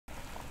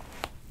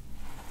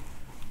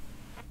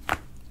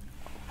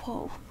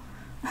Oh.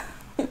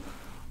 It's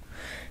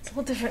a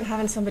little different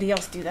having somebody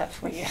else do that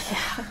for you.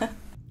 Yeah.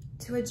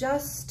 To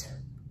adjust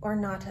or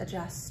not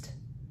adjust?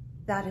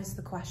 That is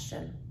the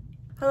question.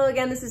 Hello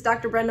again, this is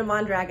Dr. Brenda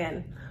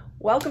Mondragon.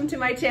 Welcome to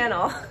my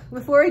channel.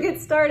 Before we get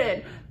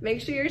started,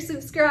 make sure you're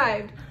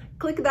subscribed.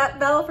 Click that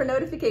bell for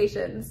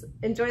notifications.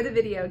 Enjoy the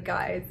video,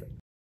 guys.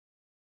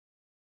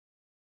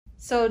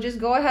 So just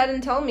go ahead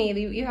and tell me.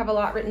 You have a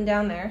lot written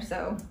down there,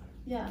 so.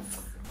 Yeah.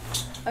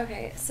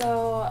 Okay,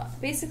 so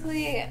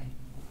basically,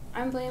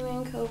 I'm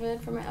blaming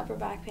COVID for my upper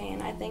back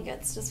pain. I think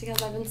it's just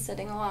because I've been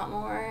sitting a lot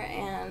more,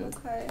 and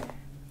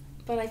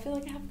but I feel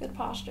like I have good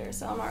posture,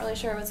 so I'm not really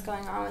sure what's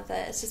going on with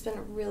it. It's just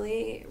been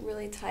really,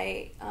 really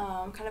tight,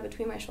 kind of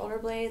between my shoulder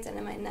blades and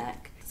in my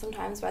neck.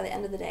 Sometimes by the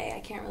end of the day,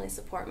 I can't really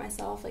support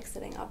myself, like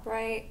sitting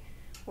upright,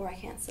 or I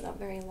can't sit up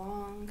very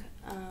long.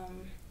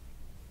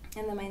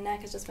 And then my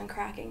neck has just been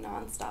cracking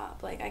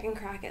nonstop. Like, I can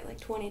crack it like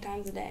 20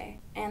 times a day.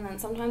 And then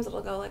sometimes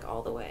it'll go like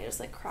all the way, just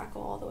like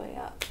crackle all the way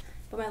up.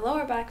 But my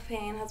lower back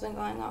pain has been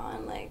going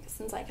on like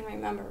since I can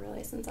remember,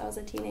 really, since I was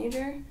a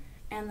teenager.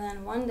 And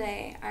then one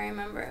day I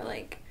remember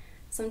like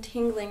some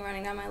tingling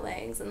running down my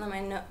legs, and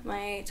then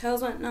my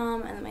toes went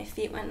numb, and then my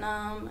feet went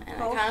numb,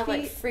 and I kind of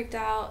like freaked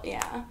out,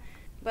 yeah.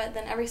 But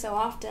then every so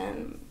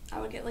often I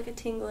would get like a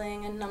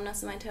tingling and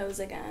numbness in my toes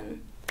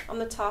again. On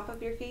the top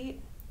of your feet?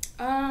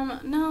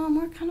 No,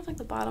 more kind of like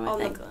the bottom, I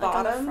think. On the like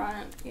bottom? on the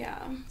front, yeah.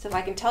 So if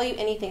I can tell you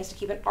anything, is to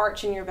keep an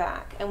arch in your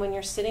back. And when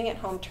you're sitting at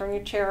home, turn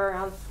your chair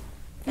around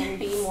and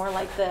be more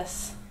like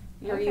this.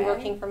 Are you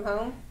working from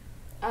home?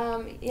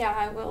 Yeah,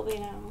 I will be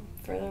now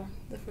for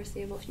the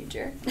foreseeable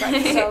future.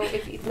 Right, so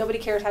if nobody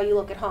cares how you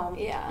look at home.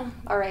 Yeah.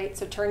 All right,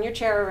 so turn your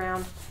chair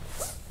around.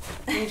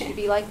 You should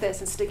be like this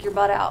and stick your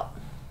butt out.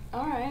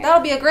 All right.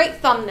 That'll be a great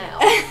thumbnail.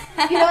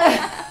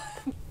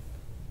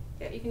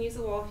 Yeah, you can use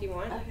the wall if you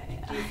want. Okay.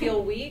 Yeah. Do you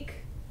feel weak?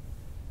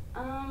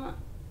 Kind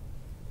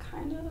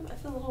of. I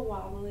feel a little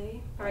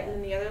wobbly. All right, and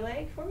then the other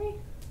leg for me?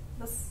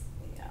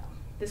 Yeah.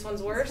 This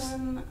one's worse? This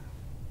one,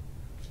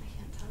 I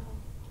can't tell.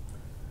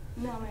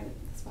 No, maybe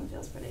this one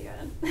feels pretty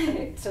good.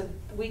 Okay, so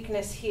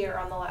weakness here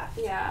on the left.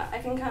 Yeah,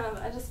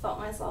 I just felt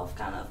myself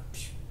kind of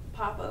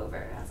pop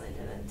over as I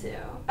did it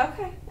too.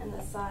 Okay. And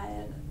this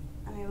side,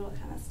 I'm able to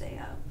kind of stay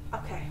up.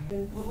 Okay.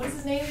 What is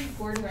his name?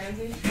 Gordon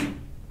Ramsay?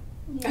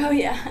 Yeah. Oh,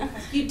 yeah.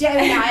 You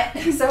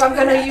donut. So I'm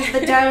going to use the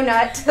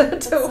donut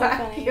to so whack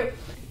funny. you.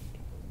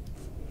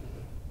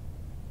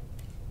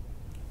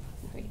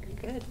 You're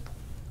good.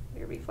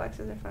 Your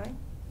reflexes are fine.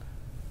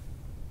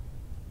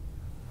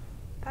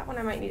 That one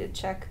I might need to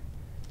check.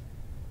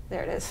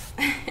 There it is.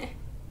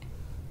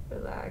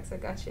 Relax, I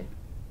got you.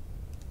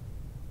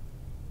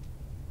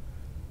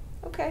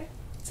 Okay,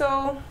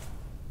 so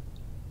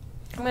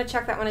I'm going to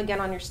check that one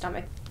again on your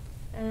stomach.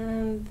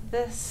 And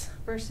this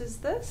versus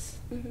this.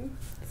 Mm-hmm.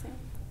 Same.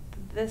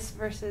 This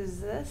versus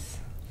this.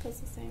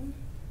 Feels the same.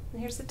 And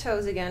here's the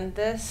toes again.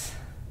 This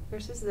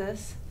versus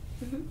this.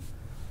 Mm-hmm.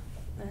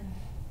 And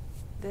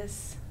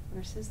this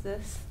versus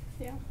this.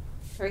 Yeah.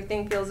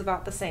 Everything feels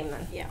about the same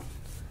then. Yeah.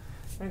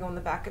 I'm going to go on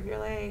the back of your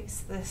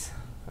legs. This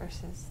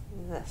versus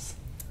this.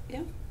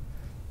 Yeah.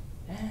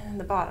 And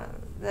the bottom.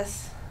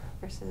 This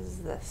versus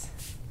this.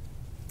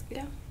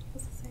 Yeah.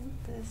 Feels the same.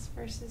 This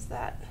versus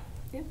that.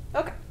 Yeah.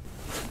 Okay.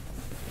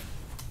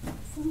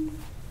 Awesome.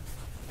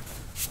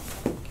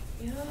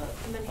 Yeah.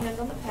 And then hands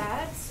on the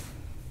pads.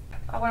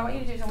 What I want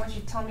you to do is I want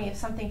you to tell me if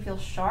something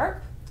feels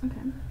sharp.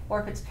 Okay.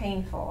 Or if it's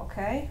painful,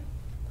 okay?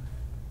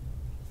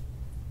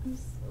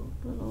 There's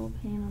a little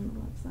pain on the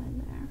left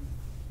side there.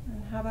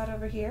 And how about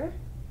over here?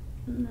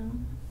 No.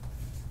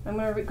 I'm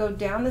going to go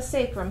down the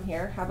sacrum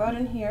here. How about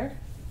in here?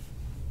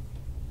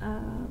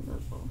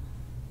 Little.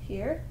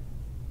 Here?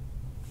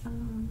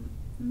 No.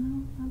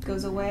 Not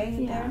Goes that away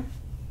way. there?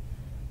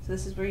 So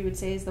this is where you would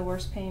say is the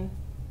worst pain?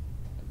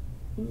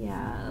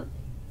 Yeah.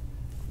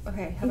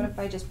 Okay, how about if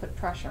I just put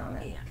pressure on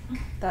it? Yeah.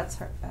 That's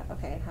hurt.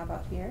 Okay, and how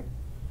about here?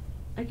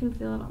 I can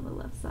feel it on the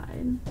left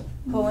side.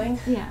 Pulling?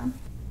 Yeah.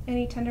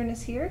 Any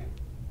tenderness here?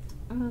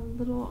 A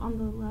little on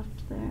the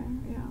left there,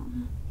 yeah.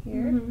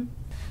 Here? Mm-hmm.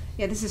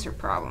 Yeah, this is her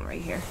problem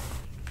right here.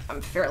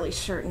 I'm fairly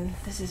certain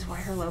this is why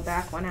her low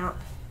back went out.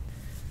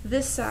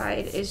 This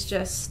side is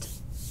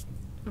just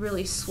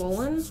really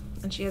swollen,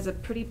 and she has a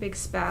pretty big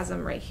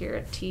spasm right here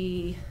at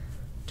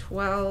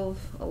T12,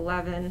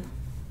 11,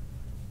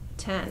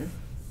 10,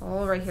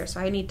 all right here. So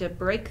I need to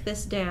break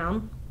this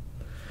down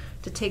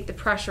to take the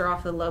pressure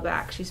off the low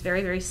back. She's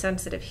very, very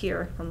sensitive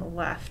here on the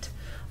left,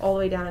 all the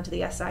way down into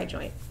the SI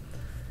joint.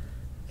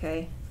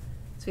 Okay,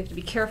 so we have to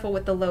be careful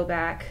with the low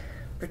back,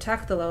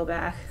 protect the low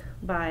back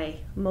by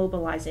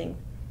mobilizing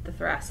the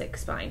thoracic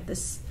spine.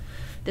 This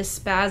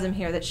spasm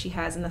here that she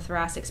has in the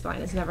thoracic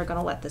spine is never going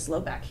to let this low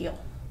back heal.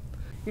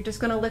 You're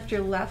just going to lift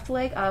your left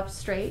leg up,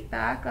 straight,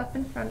 back, up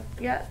in front,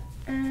 yep,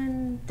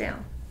 and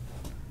down,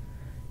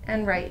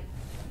 and right.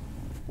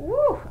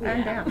 Woo,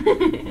 and down.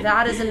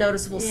 That is a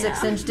noticeable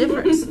 6-inch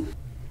difference.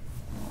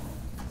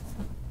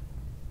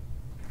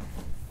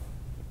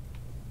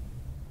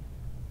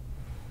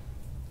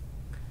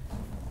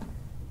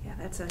 Yeah,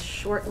 that's a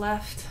short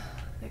left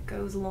that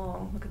goes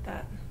long. Look at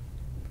that.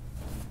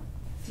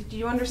 Did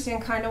you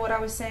understand kind of what I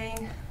was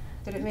saying?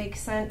 Did it make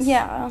sense?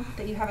 Yeah.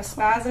 That you have a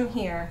spasm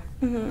here.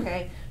 Mm-hmm.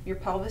 Okay. Your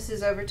pelvis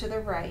is over to the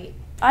right.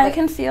 I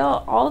can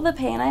feel all of the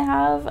pain I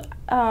have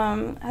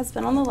has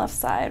been on the left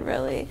side,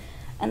 really.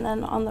 And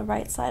then on the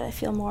right side, I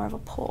feel more of a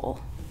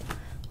pull.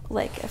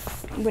 Like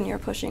when you're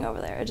pushing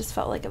over there, it just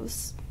felt like it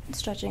was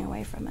stretching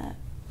away from it.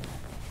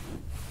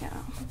 Yeah.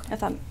 Okay.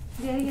 If I'm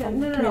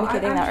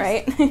communicating that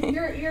right.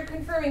 you're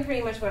confirming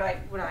pretty much what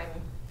I'm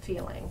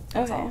feeling.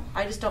 That's all.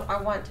 I just don't.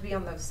 I want to be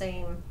on the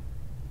same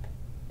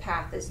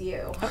path as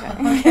you.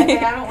 Okay. Okay.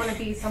 I don't want to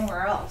be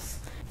somewhere else.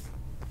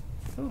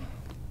 Ooh,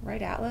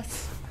 right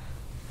atlas.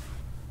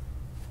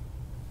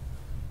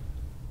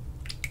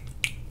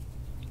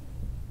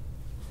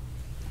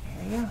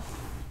 There you go.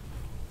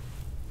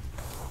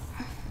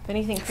 If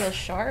anything feels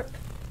sharp,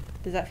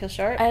 does that feel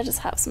sharp? I just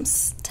have some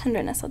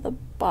tenderness at the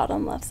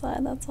bottom left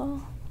side, that's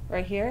all.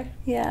 Right here?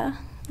 Yeah,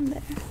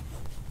 there.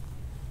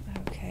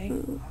 Okay.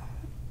 Ooh.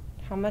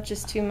 How much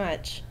is too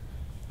much?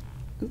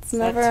 It's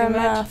never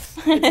enough.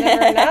 It's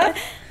never enough?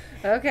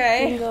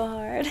 Okay. You can go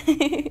hard.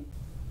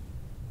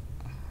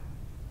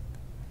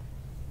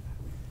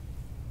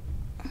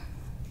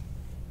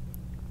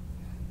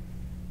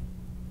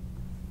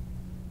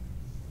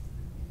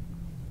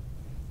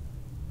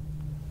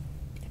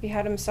 Have you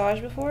had a massage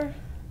before?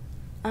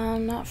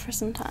 Not for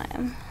some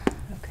time.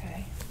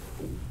 Okay.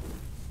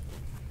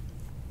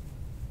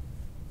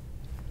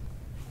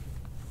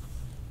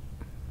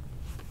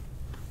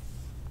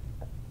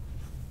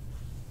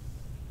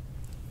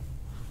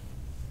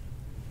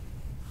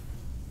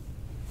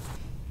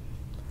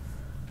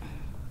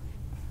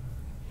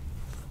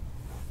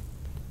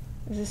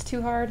 Is this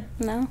too hard?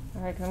 No?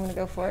 All right, I'm going to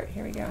go for it.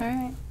 Here we go. All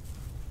right.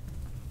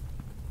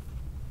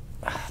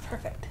 Oh,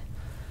 perfect.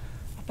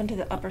 Up into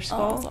the upper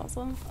skull. Oh, that's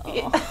awesome.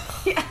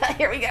 Oh. Yeah,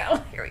 here we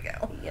go. Here we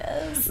go.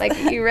 Yes. Like,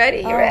 you ready?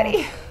 You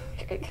ready?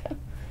 Here we go. I'm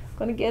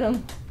going to get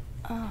him.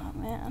 Oh,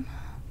 man.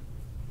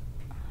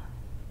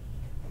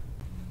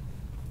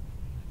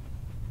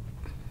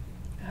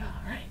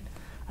 All right.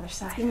 Other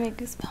side. You make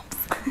goosebumps.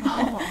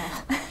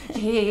 Oh.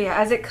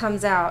 Yeah. As it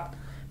comes out,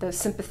 the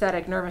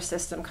sympathetic nervous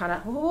system kind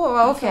of,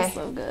 oh, okay. That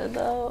feels so good,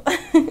 though.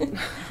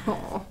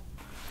 Oh.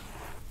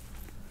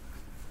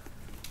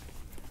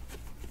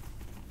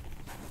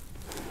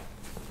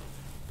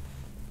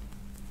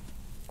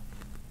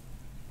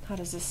 How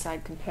does this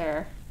side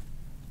compare?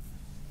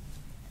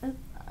 I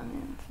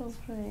mean, it feels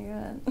pretty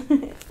good.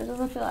 It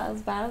doesn't feel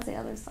as bad as the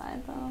other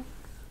side, though.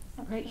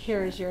 Right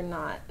here is your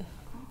knot.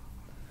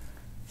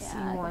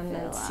 Yeah, C1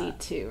 and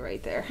C2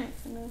 right there.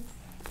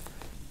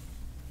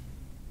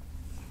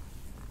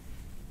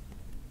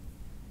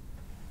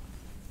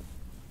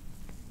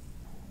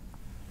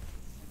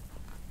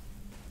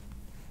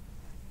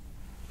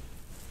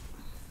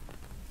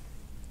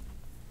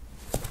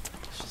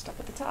 It's just up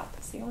at the top.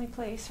 It's the only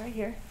place right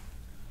here.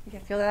 You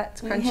can feel that?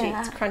 It's crunchy. Yeah.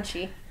 It's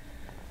crunchy.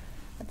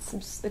 That's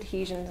some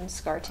adhesions and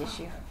scar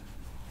tissue.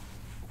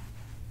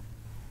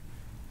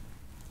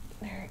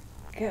 There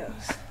it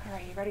goes. All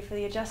right, you ready for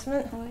the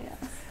adjustment? Oh,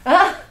 yes.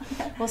 Ah!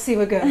 We'll see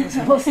what goes.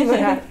 We'll see what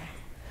happens.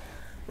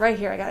 Right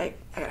here, I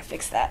gotta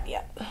fix that.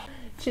 Yep.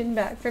 Chin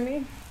back for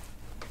me.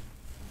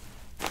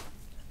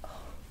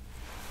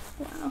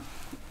 Wow.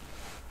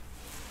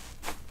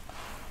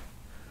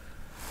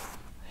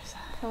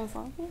 That was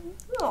awesome.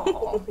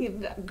 Oh,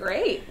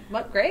 great.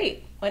 What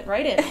great. Went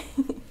right in.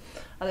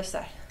 Other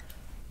side.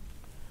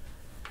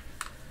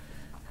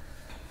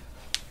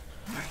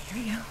 All right,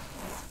 here we go.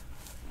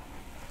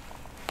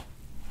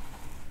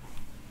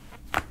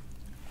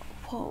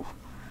 Whoa.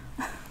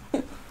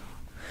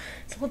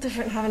 It's a little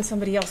different having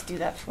somebody else do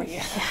that for you.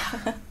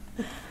 Yeah.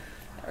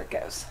 There it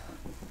goes.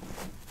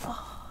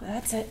 Oh,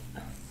 that's it.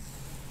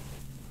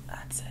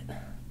 That's it.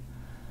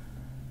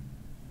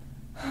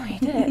 Oh, you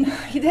did it.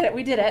 You did it.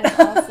 We did it.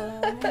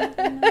 Awesome.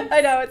 I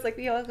know. It's like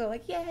we all go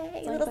like,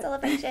 yay, little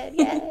celebration,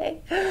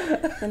 yay.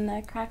 The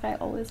neck crack I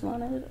always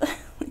wanted.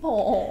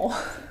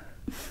 Oh.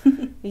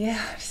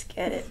 Yeah, just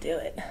get it. Do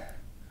it.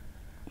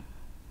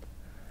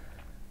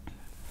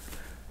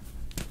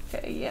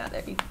 Okay, yeah,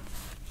 there you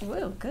go.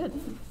 Whoa, good.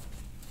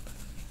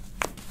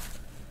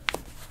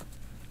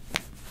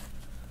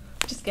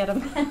 Just get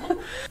them.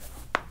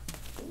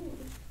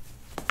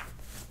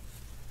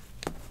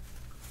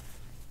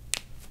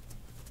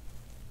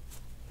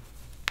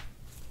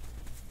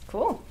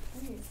 Cool.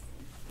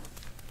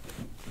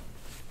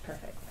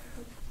 Perfect.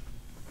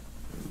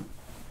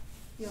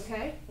 You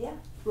okay? Yeah.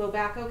 Low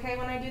back okay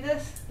when I do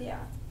this? Yeah.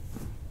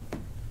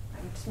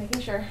 I'm just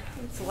making sure.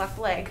 It's the left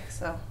leg,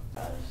 so.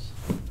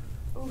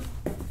 Ooh.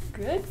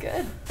 Good,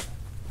 good.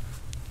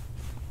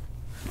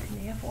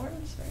 Knee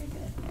forms, very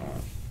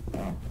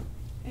good.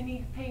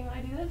 Any pain when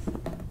I do this?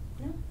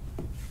 No.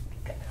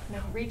 Good.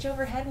 Now reach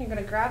overhead and you're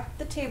going to grab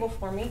the table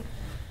for me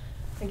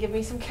and give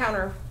me some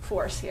counter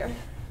force here.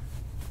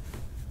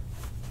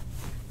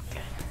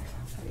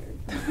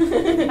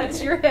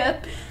 That's your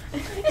hip.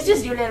 It's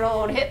just your little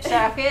old hip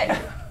socket.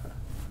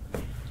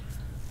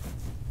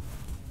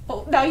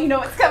 Oh, now you know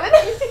what's coming.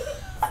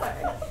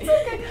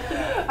 Okay.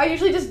 I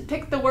usually just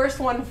pick the worst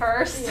one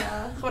first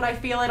when I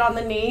feel it on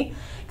the knee,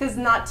 because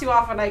not too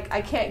often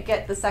I can't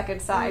get the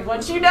second side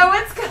once you know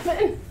it's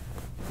coming.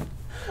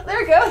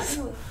 There it goes.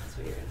 Oh, that's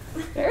weird.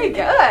 Very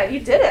good. You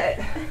did it.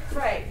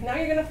 Right. Now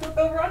you're going to flip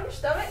over on your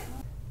stomach.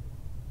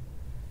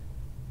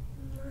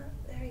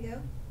 There you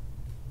go.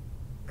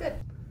 Good.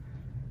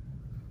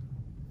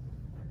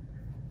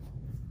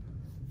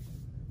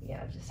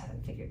 Yeah, I just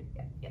haven't figured it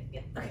yet.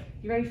 Yep. Okay.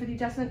 You ready for the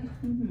adjustment?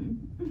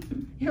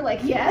 Mm-hmm. You're like,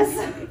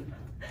 yes.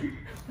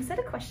 Was that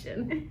a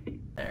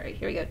question? All right,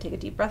 here we go. Take a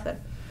deep breath in.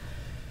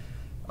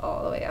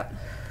 All the way up.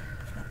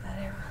 Let that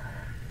air.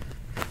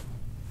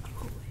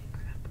 Holy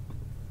crap.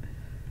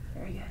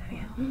 Very good. There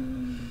you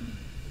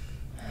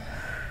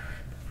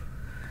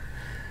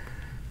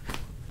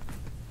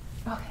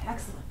go. Okay,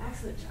 excellent.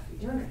 Excellent job.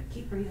 You're doing good.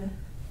 Keep breathing.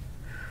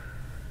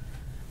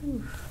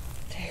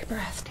 Take a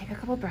breath. Take a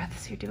couple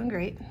breaths. You're doing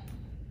great.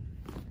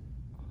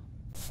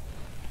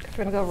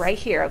 We're going to go right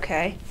here,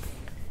 okay?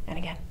 And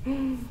again.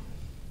 I'm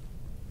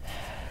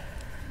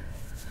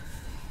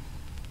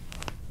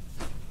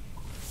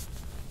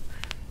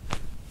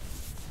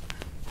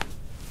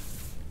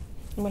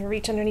going to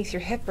reach underneath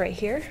your hip right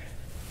here,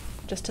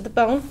 just to the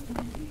bone.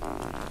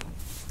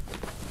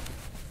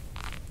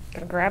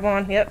 Gonna grab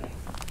on, yep.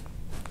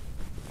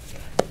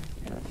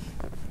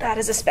 That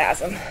is a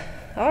spasm.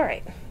 All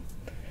right.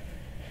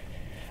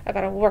 I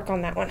gotta work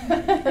on that one.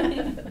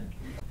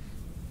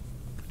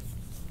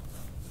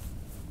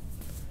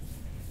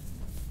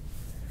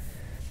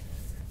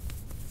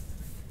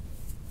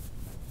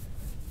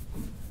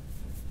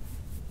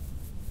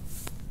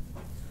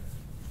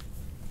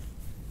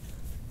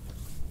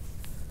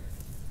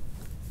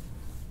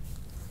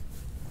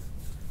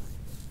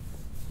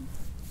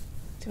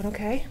 Doing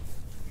okay?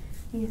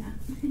 Yeah.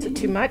 Is it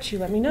too much? You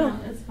let me know. No,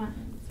 it's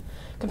fine.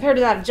 Compared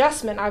to that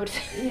adjustment, I would.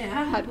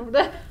 Yeah. I don't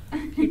know.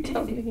 You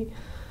tell me.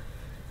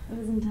 It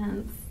was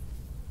intense.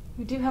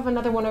 We do have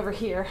another one over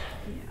here.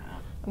 Yeah.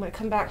 I'm gonna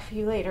come back for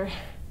you later.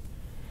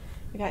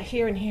 We got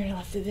here and here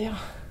left to do.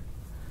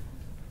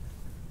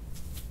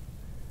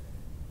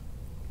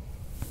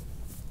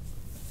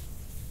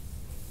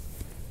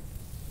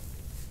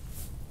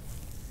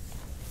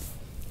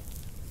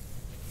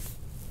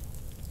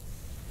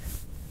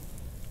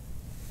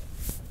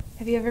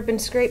 Have you ever been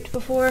scraped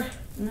before?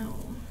 No,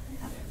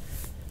 I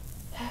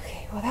haven't.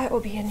 Okay, well that will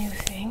be a new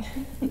thing.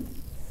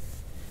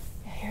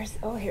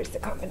 Here's the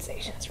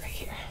compensation. It's right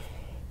here.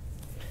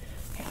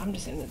 Yeah, I'm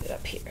just gonna move it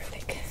up here, I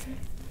think.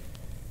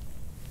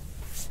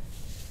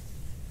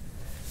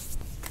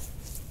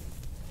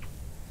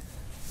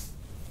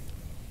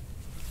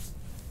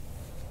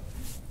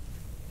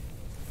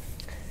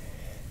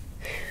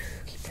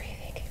 Keep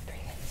breathing, keep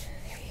breathing.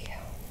 There you go.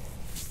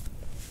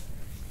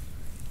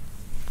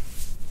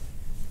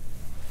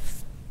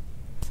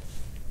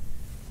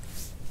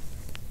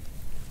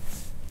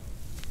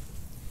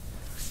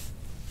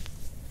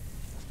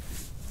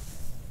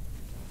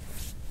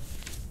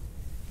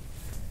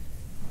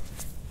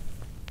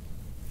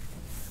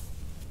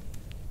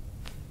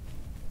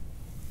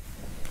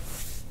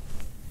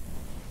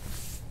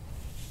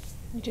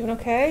 You doing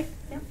okay?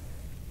 Yep.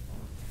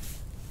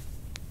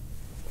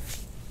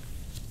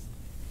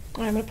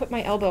 All right, I'm gonna put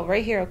my elbow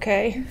right here,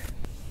 okay?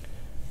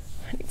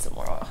 I need some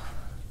more oil.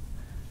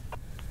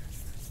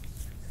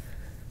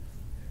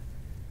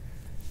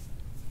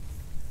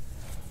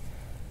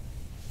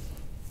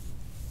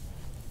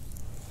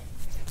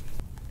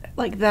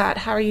 Like that.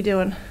 How are you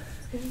doing?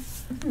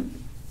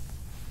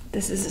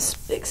 This is a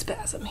big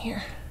spasm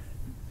here.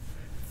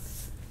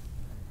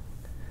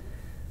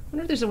 I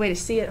wonder if there's a way to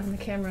see it on the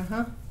camera,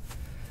 huh?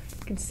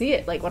 You can see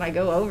it like when I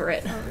go over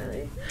it. Oh,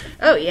 really?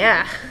 Oh,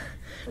 yeah.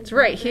 It's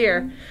right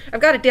here. I've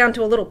got it down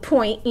to a little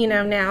point, you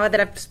know, now that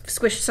I've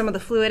squished some of the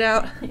fluid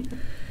out.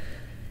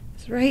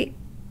 It's right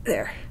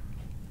there.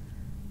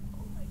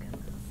 Oh my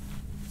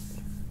goodness.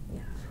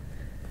 Yeah.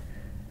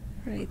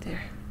 Right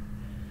there.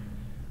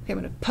 Okay, I'm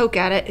going to poke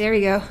at it. There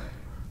you go.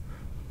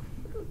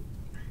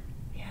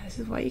 Yeah, this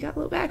is why you got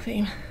low back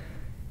pain.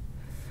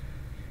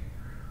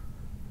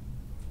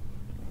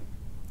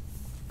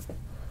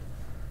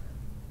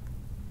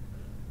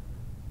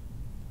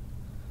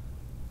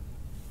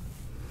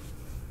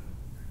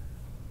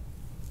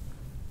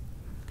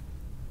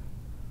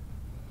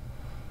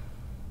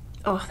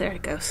 Oh, there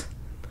it goes.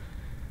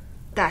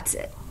 That's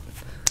it.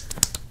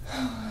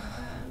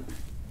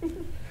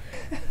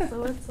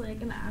 So it's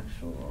like an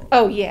actual.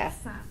 Oh, yeah.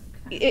 Sack.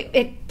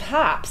 It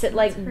pops. It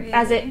like crazy.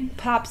 as it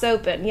pops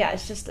open. Yeah,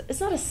 it's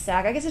not a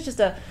sac. I guess it's just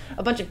a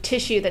bunch of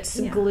tissue that's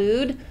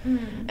glued.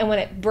 Mm. And when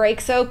it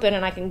breaks open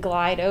and I can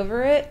glide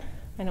over it,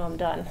 I know I'm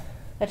done.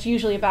 That's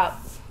usually about,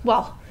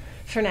 well,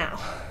 for now.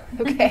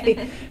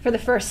 Okay, for the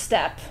first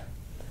step.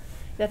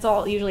 That's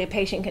all usually a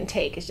patient can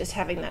take, is just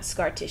having that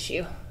scar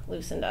tissue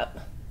loosened up.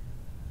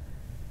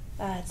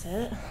 That's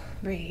it.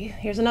 Breathe.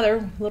 Here's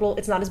another little,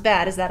 it's not as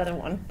bad as that other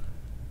one.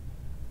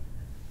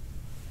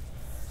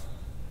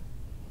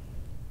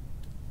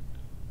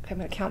 Okay, I'm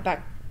going to count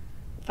back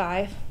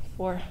 5,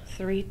 4,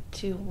 3,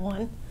 2,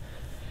 1.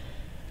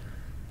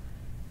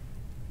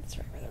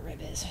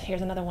 is.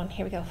 Here's another one.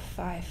 Here we go.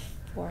 5,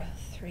 4,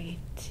 3,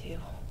 2,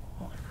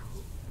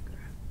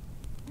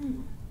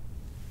 1.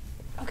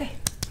 Okay.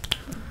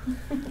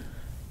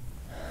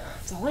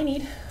 That's all I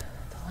need.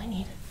 That's all I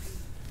need.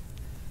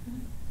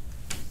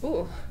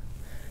 Ooh,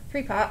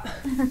 3 pop.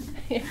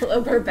 Your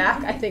lower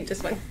back, I think,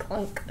 just went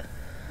clunk.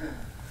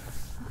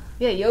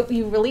 Yeah,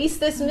 you release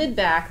this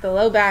mid-back, the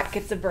low back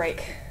gets a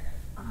break.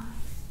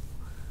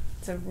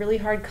 It's a really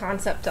hard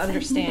concept to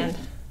understand.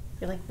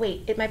 You're like,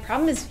 wait, my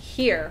problem is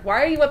here.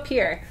 Why are you up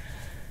here?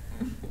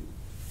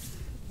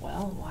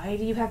 Well, why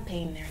do you have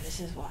pain there? This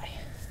is why.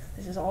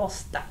 This is all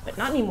stuck, but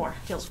not anymore.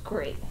 Feels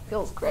great.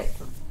 Feels great.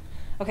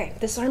 Okay,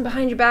 this arm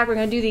behind your back, we're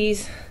gonna do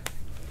these.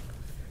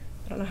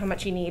 I don't know how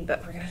much you need,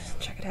 but we're gonna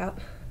check it out.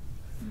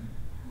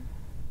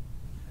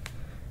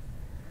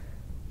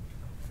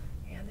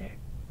 Yeah, there,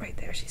 right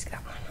there, she's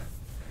got one.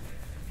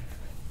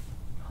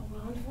 Hold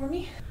on for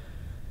me.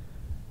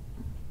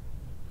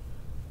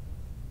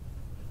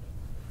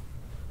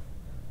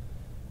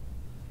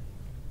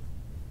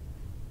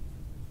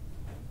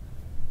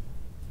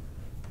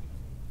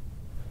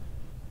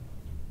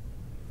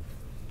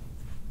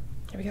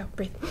 There we go,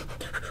 breathe.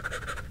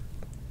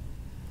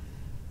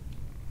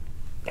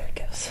 There it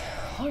goes.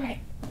 All right.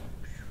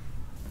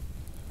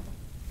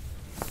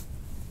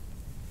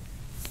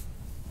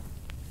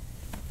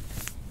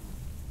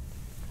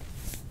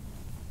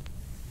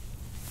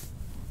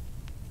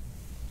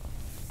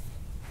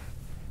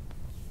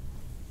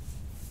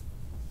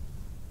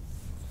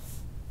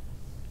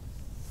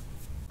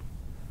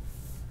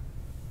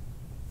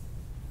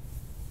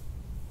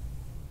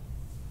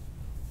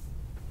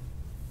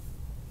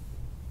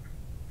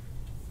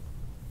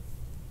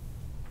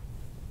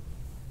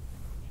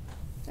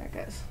 There it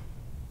goes.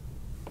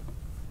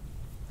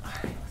 All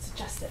right, let's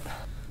adjust it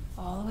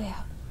all the way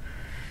out.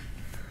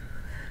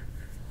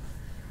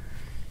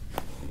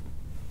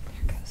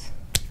 There it goes.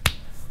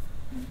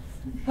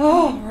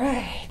 All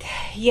right.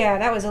 Yeah,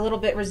 that was a little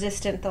bit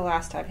resistant the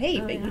last time. Hey,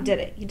 but you did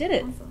it. You did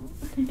it.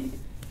 Awesome.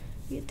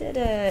 You did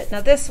it.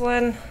 Now this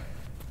one,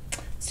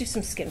 let's do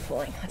some skin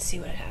pulling. Let's see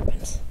what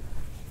happens.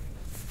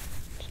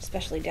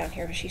 Especially down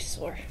here where she's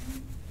sore.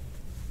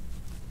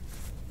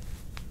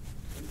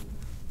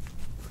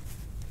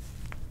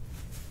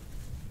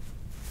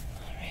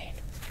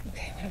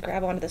 I'm gonna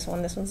grab onto this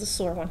one. This one's a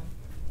sore one.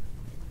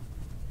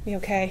 You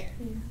okay?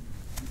 Yeah.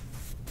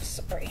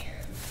 Sorry.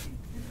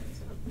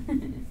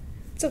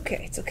 It's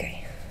okay. It's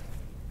okay.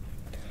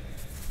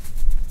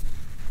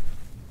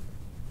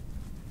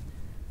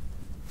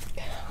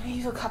 I'm gonna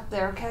use a cup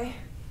there, okay?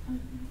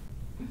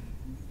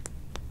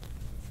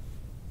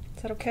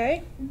 Is that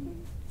okay?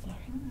 I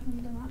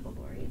haven't done that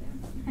before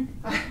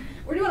either.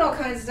 We're doing all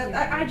kinds of stuff.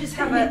 I just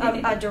have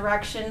a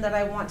direction that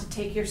I want to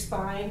take your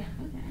spine.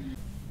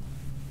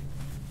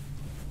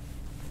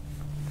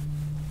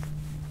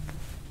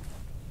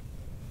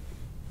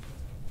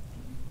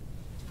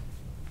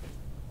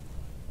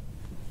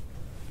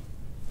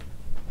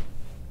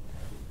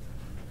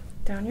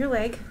 Down your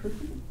leg.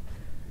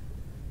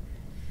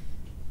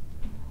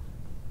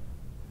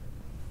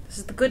 This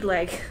is the good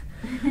leg.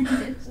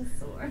 It's just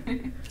sore.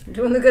 I'm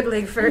doing the good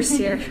leg first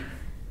here.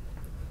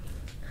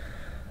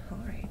 All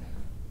right.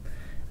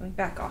 Let me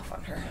back off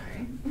on her.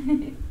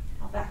 Sorry.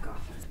 I'll back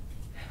off.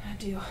 I'm going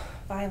to do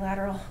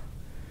bilateral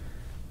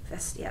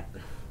fist. Yep.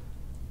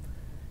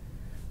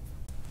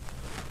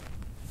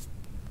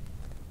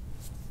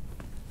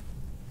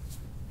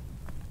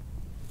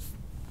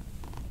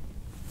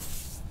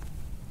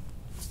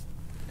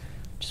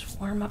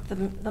 Warm up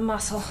the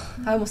muscle.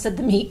 I almost said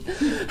the meat.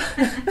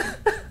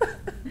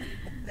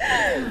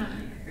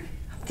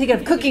 Think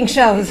of cooking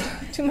shows.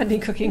 Too many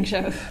cooking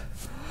shows.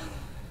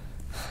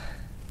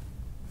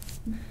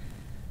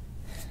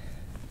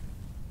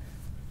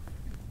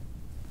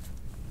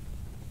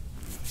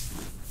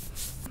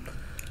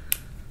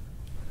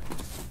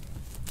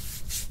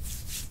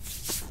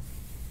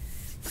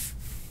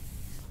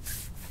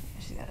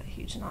 She's got a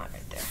huge knot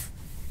right there.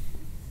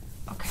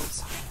 Okay,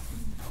 sorry.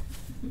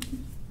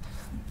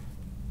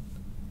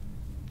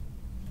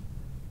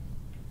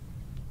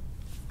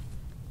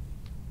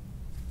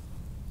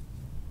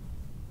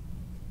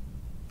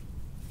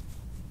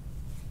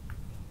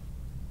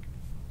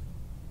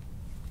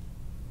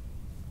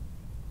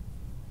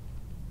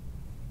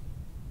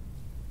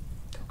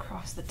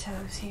 Across the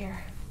toes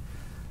here.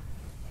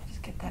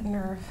 Just get that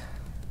nerve.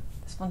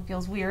 This one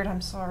feels weird,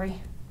 I'm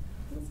sorry.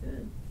 Feels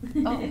good.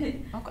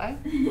 Oh, okay.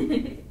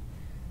 It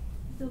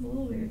feels a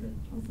little weird, but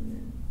also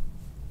good.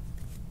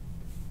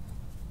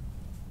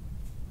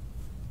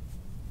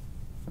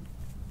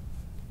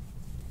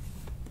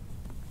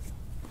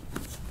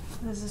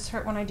 Does this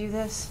hurt when I do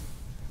this?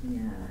 Yeah,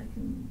 I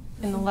can.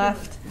 In the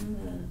left?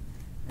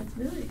 It's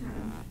really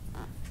kind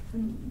of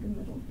in the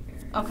middle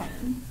here. Okay.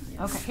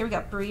 Yeah. Okay, here we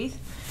go. Breathe.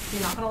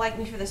 You're not going to like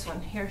me for this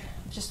one. Here,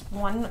 just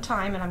one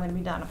time and I'm going to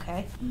be done,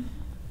 okay? Mm-hmm.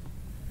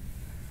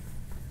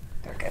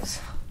 There it goes.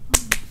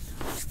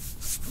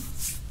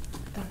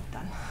 Done,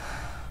 done.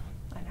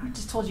 I know, I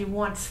just told you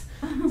once.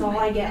 That's all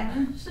I get.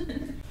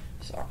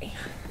 Sorry.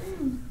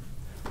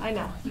 I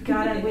know. You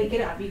gotta wake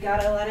it up. You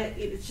gotta let it,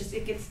 it's just,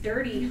 it gets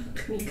dirty.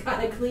 You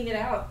gotta clean it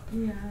out.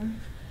 Yeah.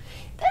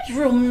 That's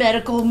real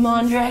medical,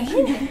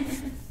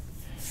 Mondragon.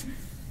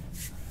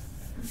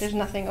 There's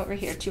nothing over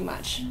here too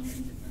much.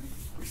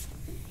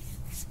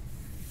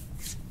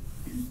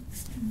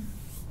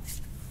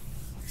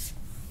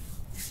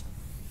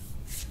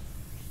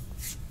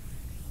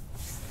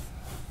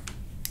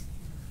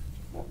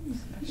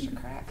 Some extra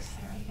cracks.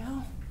 There we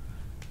go.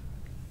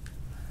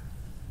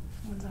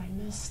 Ones I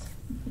missed.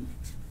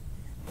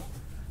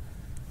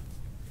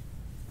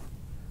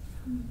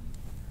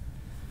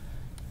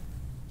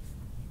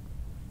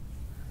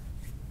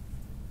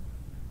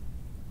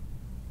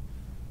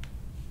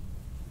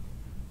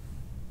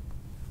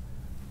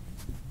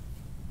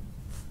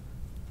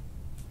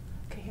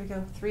 Okay, here we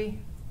go. 3,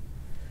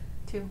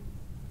 2,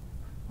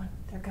 1.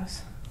 There it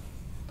goes.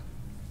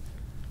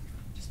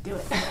 Just do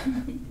it.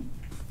 Okay.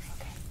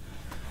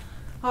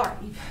 All right,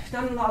 you've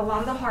done a lot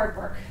of the hard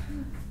work.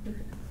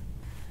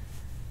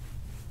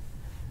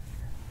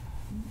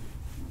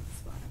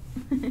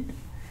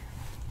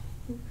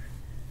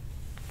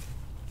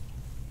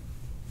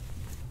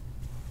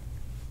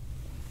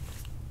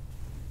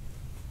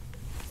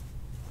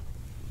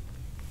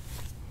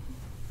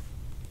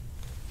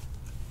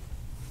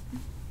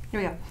 Here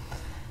we go.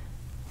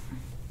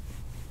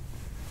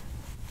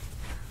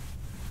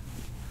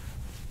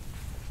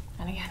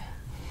 And again.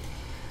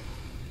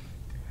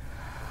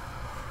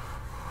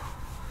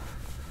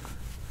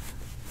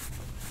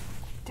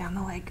 Down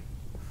the leg.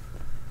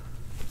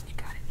 You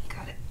got it, you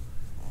got it.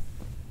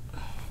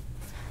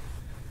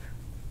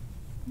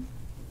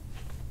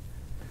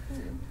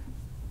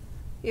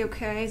 You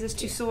okay? Is this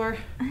too sore?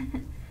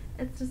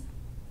 It's just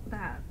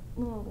that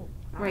little...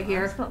 Right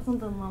here? I just felt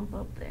something lump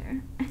up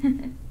there.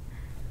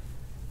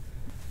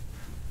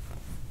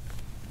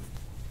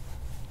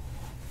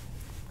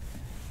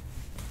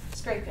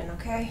 Scraping,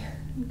 okay?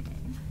 Okay.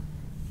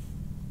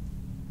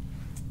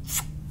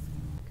 This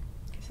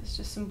is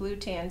just some blue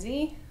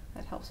tansy.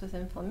 That helps with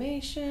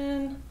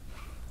inflammation.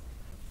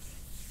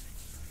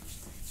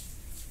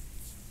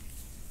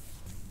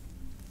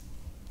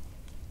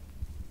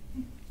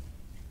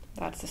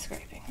 That's the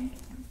scraping.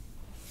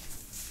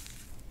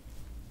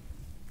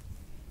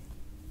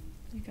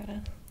 You got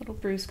a little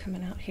bruise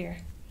coming out here.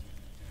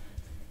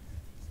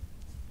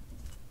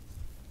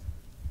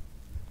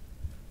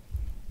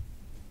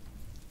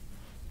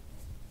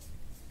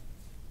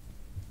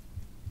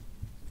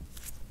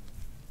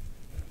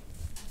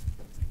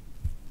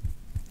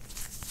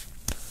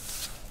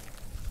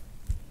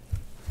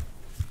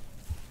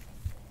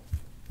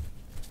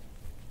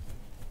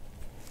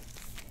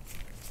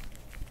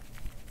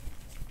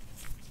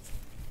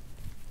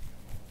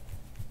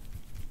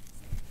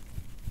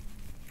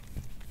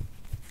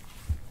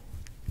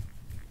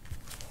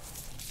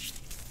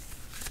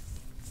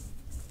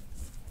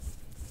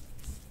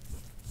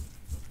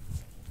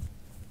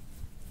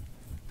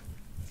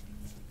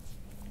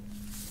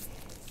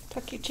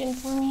 Tuck your chin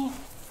for me.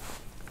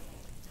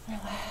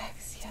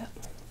 Relax, yep.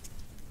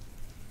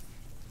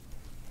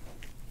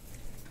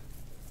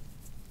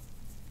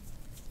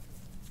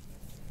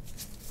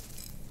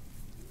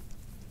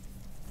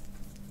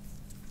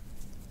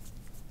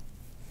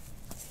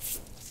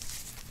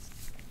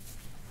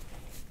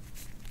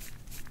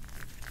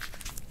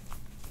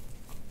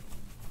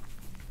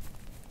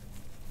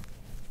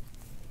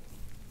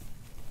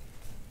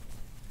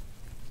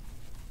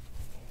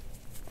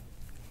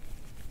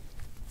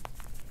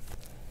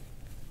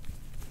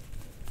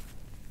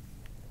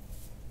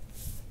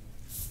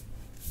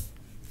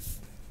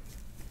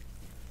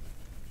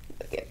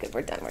 Okay, good,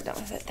 we're done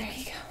with it. There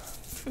you go.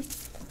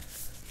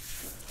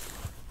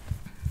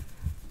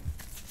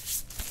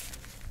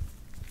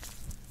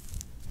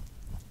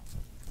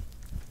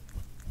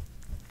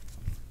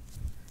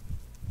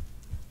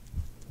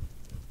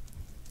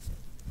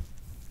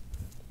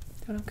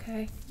 Doing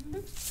okay? Mm-hmm.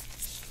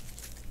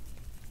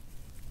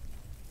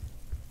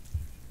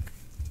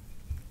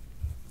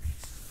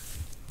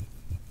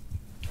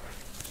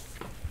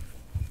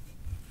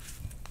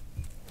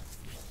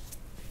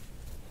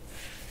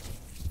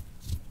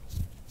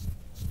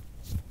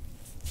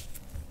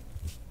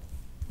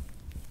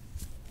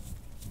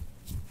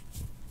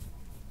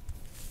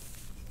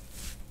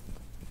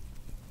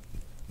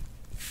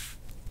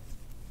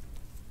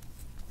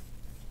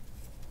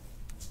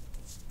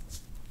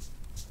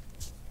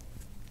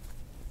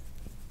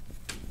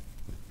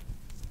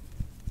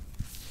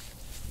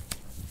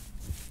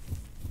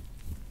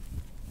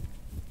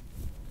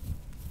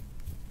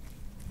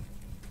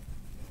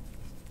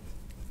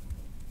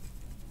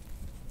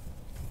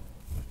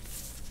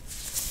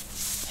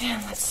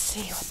 And let's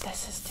see what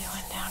this is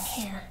doing down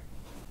here.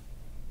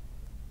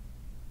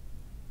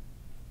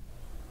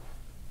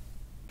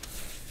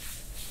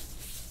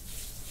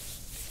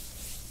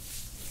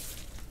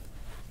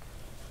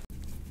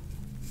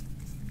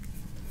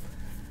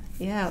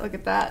 Yeah, look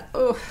at that.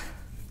 Oh.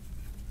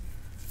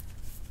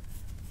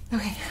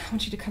 Okay, I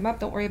want you to come up.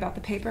 Don't worry about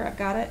the paper. I've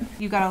got it.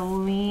 You gotta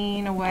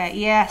lean away.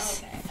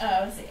 Yes. Okay.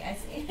 Oh, I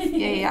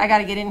see. Yeah, I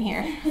gotta get in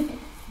here.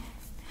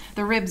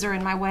 the ribs are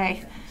in my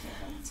way.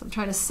 So I'm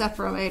trying to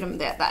separate them.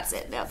 That's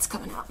it. That's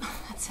coming out.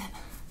 That's it.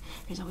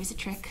 There's always a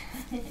trick.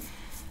 People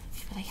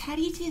are like, how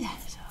do you do that?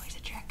 There's always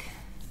a trick.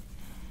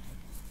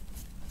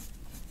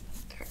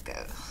 There it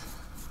goes.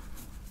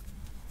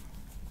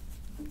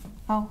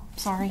 Oh,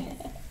 sorry.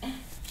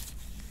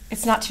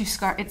 It's not too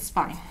scarred. It's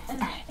fine. All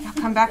right, now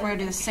come back. We're going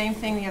to do the same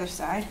thing the other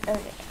side. Okay.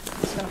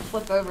 I'm just going to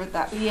flip over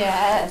that.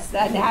 Yes,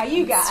 that. Now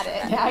you got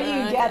it. Now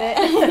you get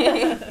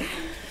it.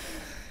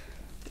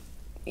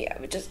 Yeah,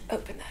 but just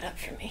open that up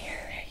for me.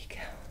 There you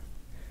go.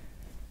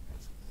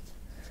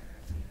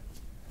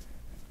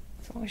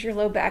 As long as your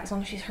low back, as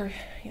long as she's her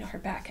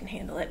back can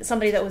handle it.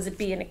 Somebody that was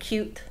being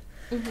acute,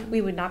 we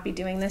would not be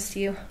doing this to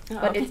you. Oh.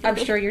 But I'm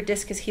sure your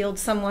disc is healed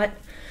somewhat,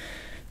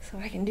 so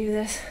I can do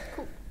this.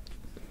 Cool.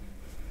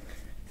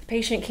 If the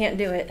patient can't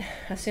do it,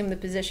 assume the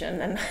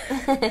position, and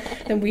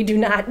then we do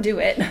not do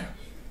it.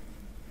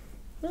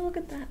 Well, look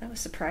at that. That was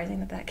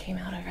surprising that came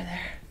out over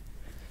there.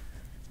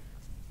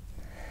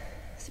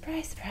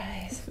 Surprise,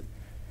 surprise.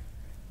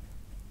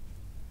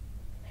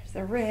 There's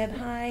the rib.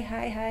 Hi.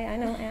 I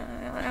know.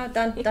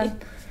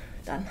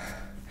 Done.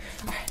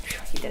 All right,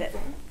 you did it.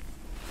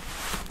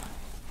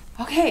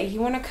 Okay,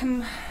 you want to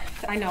come?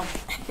 I know.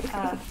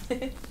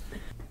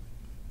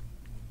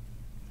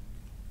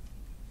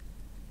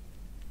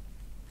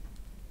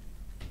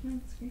 No,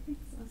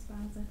 scraping's not as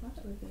bad as I thought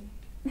it would be.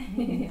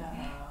 No,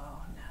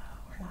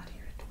 we're not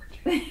here to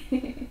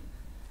torture.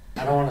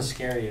 I don't want to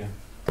scare you.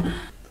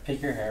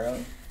 Pick your hair up.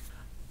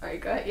 All right,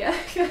 go ahead. Yeah.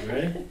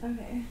 Ready?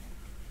 Okay.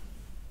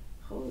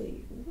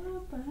 Holy,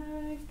 what the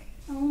heck?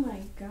 Oh my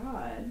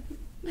god.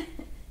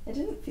 It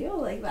didn't feel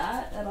like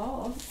that at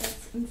all.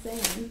 That's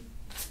insane.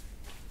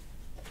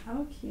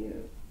 How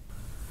cute.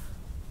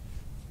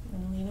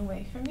 I'm gonna lean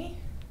away from me.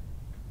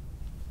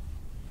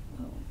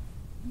 Oh.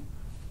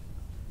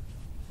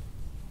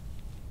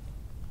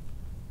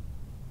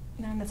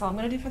 No, that's all I'm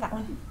gonna do for that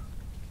one.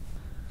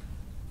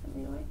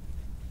 Lean away.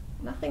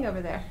 Nothing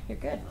over there. You're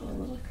good. A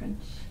little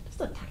crunch. Just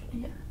a tiny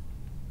bit.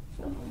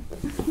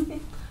 Yeah.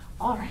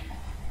 All right.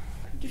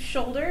 Do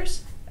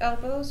shoulders,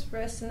 elbows,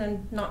 wrists, and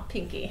then not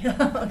pinky.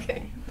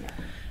 Okay. Yeah.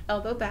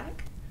 Elbow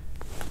back.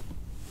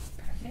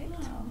 Perfect.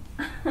 Wow.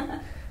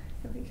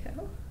 Here we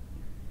go.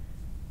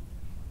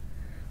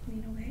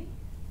 Lean away.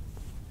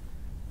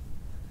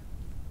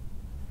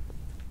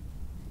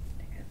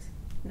 There it goes.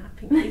 Not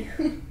pinky.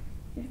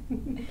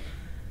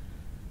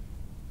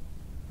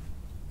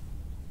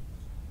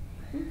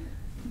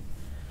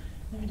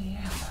 Let me do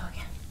your elbow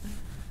again.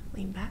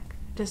 Lean back.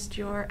 Just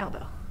your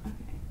elbow. Okay.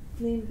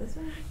 Lean this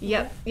way?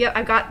 Yep.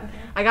 I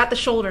got the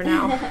shoulder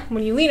now.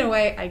 When you lean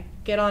away, I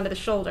get onto the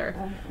shoulder.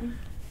 Okay.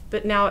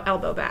 But now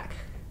elbow back.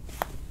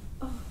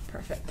 Oh.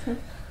 Perfect.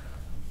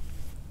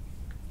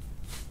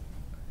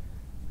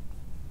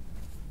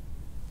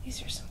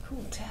 These are some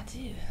cool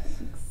tattoos.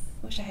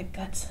 Wish I had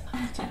guts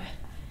enough to do it.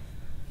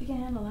 You can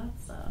handle that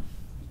stuff.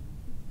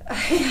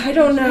 I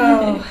don't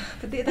know.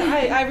 But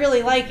I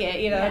really like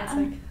it, Yeah. It's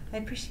like, I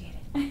appreciate it.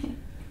 And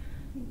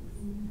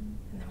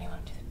then we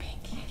want to do the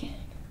pinky again.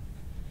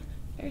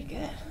 Very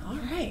good. All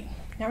right.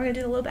 Now we're going to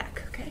do the low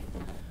back, okay?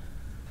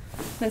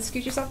 Then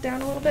scoot yourself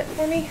down a little bit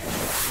for me.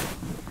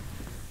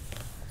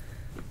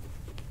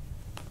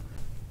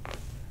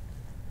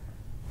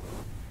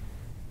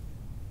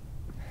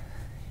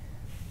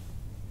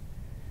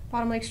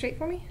 Bottom leg straight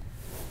for me.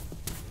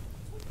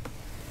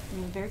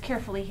 And very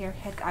carefully here.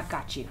 Head, I've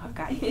got you.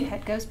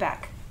 Head goes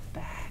back.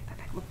 Back.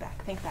 Look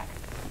back. Think back.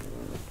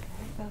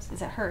 Does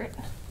that hurt?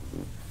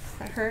 Does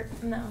that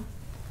hurt? No.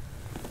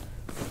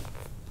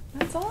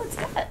 That's all it's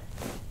got.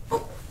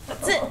 Oh,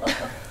 that's it.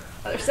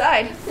 Other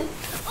side.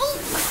 Oh,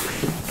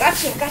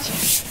 gotcha.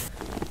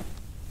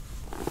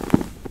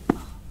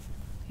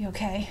 You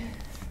okay?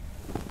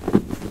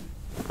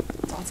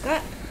 That's all it's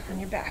got on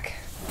your back.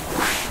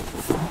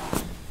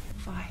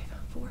 5,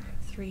 4,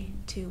 3,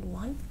 2,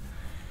 1.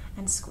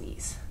 And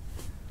squeeze.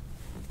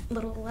 A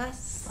little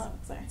less. Oh,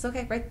 sorry. It's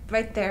okay.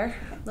 Right there.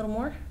 A little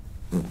more.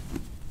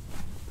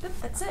 Yep,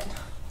 that's it.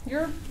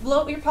 Your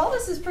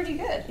pelvis is pretty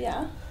good.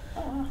 Yeah.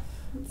 Oh,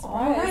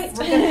 all right.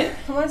 We're gonna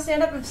come on,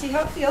 stand up and see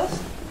how it feels.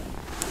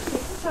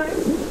 Take some time.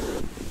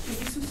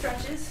 Do some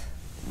stretches.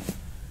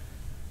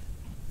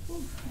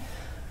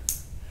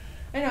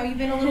 I know you've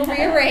been a little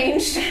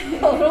rearranged.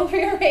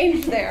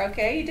 There.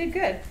 Okay, you did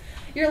good.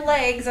 Your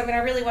legs. I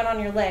really went on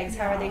your legs.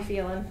 How are they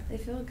feeling? They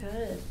feel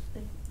good.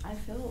 I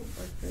feel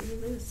like pretty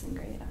loose and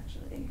great,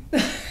 actually.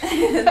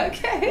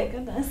 Okay. Thank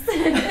goodness.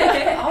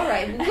 All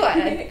right,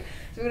 good.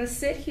 So we're going to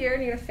sit here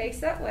and you're going to face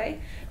that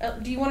way.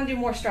 Do you want to do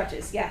more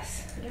stretches?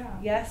 Yes. Yeah.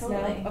 Yes?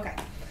 Totally. No? Okay.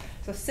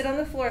 So sit on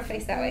the floor,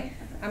 face that way.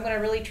 I'm going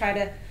to really try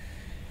to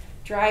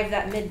drive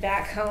that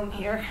mid-back home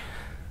here.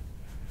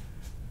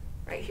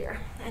 Right here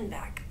and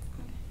back.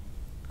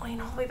 Lean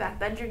all the way back.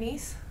 Bend your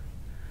knees.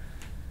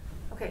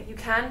 Okay, you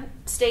can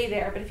stay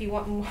there, but if you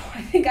want more,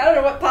 I don't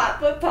know what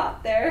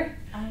pop there.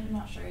 I'm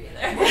not sure either.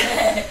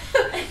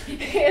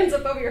 Hands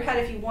up over your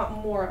head if you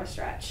want more of a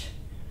stretch.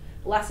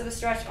 Less of a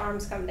stretch,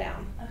 arms come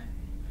down. Okay.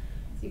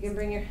 So you can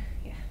bring your,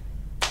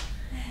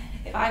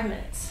 5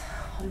 minutes.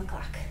 on the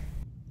clock.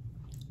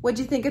 What'd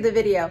you think of the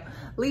video?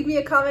 Leave me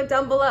a comment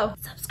down below.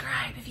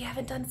 Subscribe if you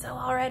haven't done so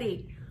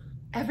already.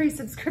 Every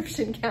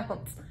subscription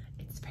counts.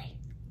 It's free.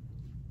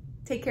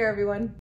 Take care, everyone.